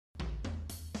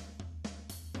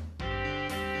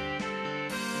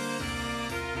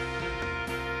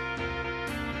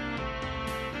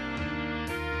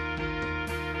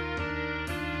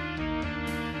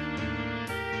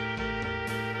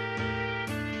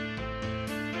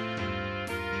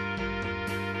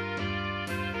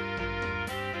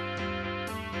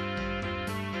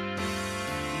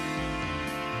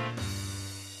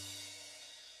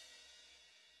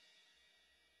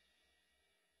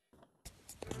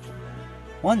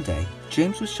One day,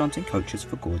 James was shunting coaches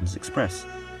for Gordon's Express.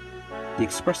 The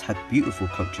Express had beautiful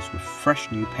coaches with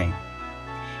fresh new paint.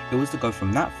 It was to go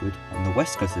from Knapford on the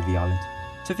west coast of the island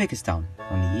to Vicarstown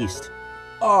on the east.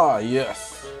 Ah,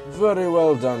 yes. Very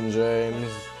well done,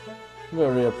 James.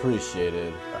 Very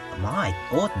appreciated. My,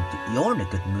 Gordon, you're in a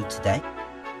good mood today.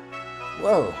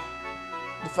 Well,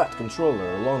 the Fat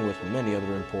Controller, along with many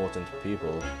other important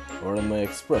people, are in my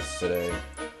Express today.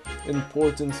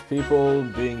 Important people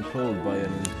being pulled by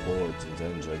an important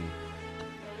engine.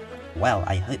 Well,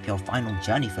 I hope your final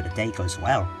journey for the day goes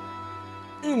well.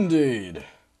 Indeed.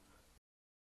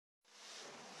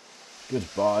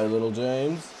 Goodbye, little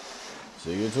James.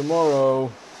 See you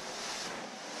tomorrow.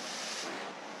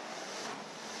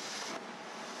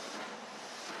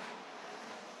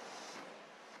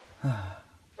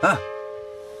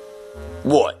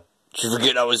 What? Did you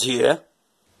forget I was here?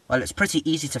 Well, it's pretty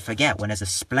easy to forget when there's a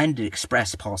splendid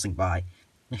express passing by.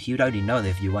 You'd only know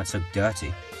if you weren't so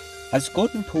dirty. As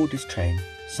Gordon pulled his train,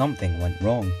 something went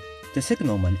wrong. The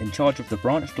signalman in charge of the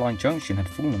branch line junction had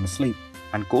fallen asleep,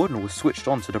 and Gordon was switched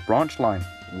on to the branch line.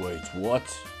 Wait, what?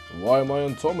 Why am I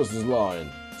on Thomas's line?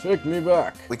 Take me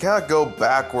back. We can't go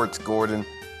backwards, Gordon.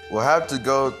 We'll have to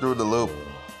go through the loop.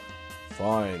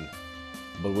 Fine,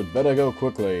 but we'd better go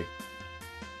quickly.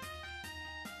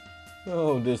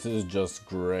 Oh, this is just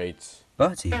great.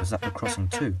 Bertie was at the crossing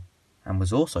too, and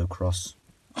was also cross.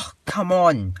 Oh, come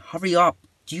on, hurry up.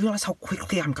 Do you realise how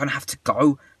quickly I'm gonna have to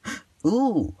go?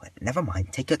 Ooh, never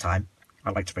mind, take your time.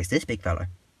 I'd like to race this big fellow.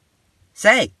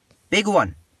 Say, big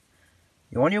one.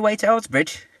 You on your way to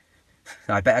Elsbridge?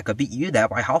 I bet I could beat you there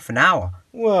by half an hour.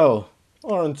 Well,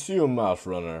 aren't you a mouth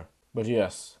runner? But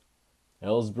yes,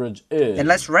 Elsbridge is. Then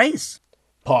let's race.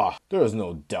 Pah, there's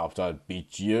no doubt I'd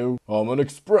beat you. I'm an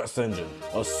express engine,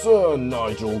 a Sir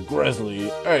Nigel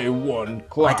Gresley A1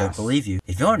 class. I don't believe you.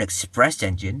 If you're an express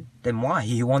engine, then why are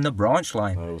you on the branch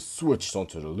line? I was switched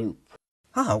onto the loop.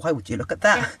 Oh, why would you look at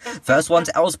that? First one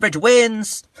to Elsbridge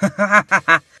wins!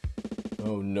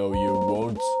 Oh no, you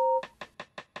won't.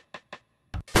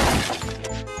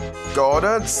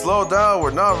 Gordon, slow down.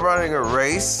 We're not running a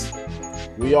race.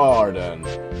 We are then.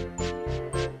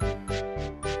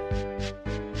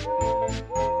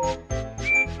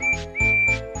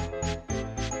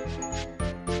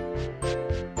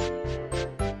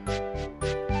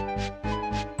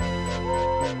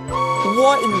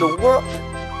 What in the world?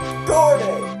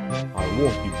 Gordon! I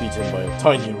won't be beaten by a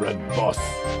tiny red bus.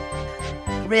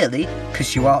 Really?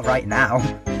 'Cause you are right now.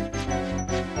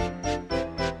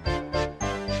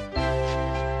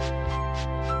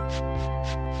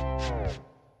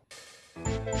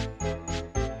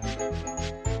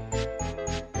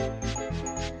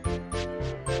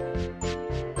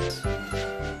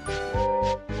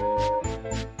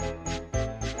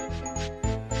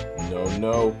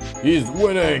 No, he's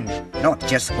winning! Not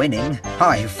just winning,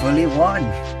 I fully won.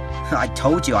 I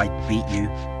told you I'd beat you.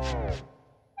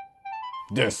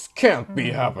 This can't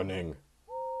be happening.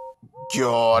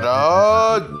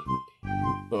 Gordon!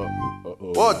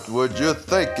 Uh-oh. What would you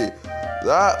thinking?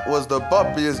 That was the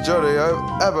bumpiest journey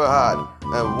I've ever had.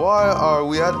 And why are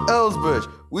we at Elsbridge?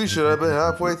 We should have been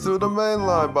halfway through the main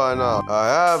line by now. I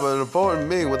have an important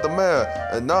meeting with the mayor,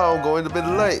 and now I'm going to be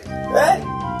late. Hey!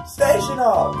 Station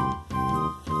up!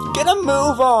 Get a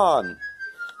move on!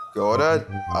 Gordon,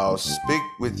 I'll speak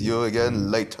with you again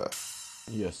later.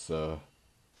 Yes, sir.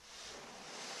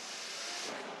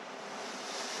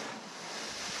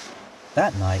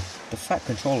 That night, the Fat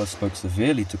Controller spoke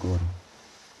severely to Gordon.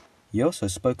 He also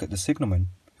spoke at the signalman,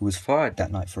 who was fired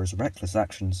that night for his reckless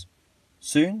actions.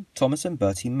 Soon, Thomas and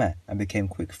Bertie met and became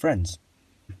quick friends.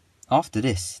 After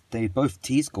this, they both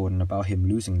teased Gordon about him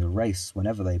losing the race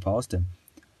whenever they passed him.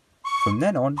 From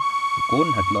then on,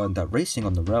 Gordon had learned that racing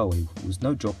on the railway was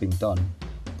no job being done,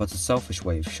 but a selfish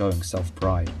way of showing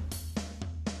self-pride.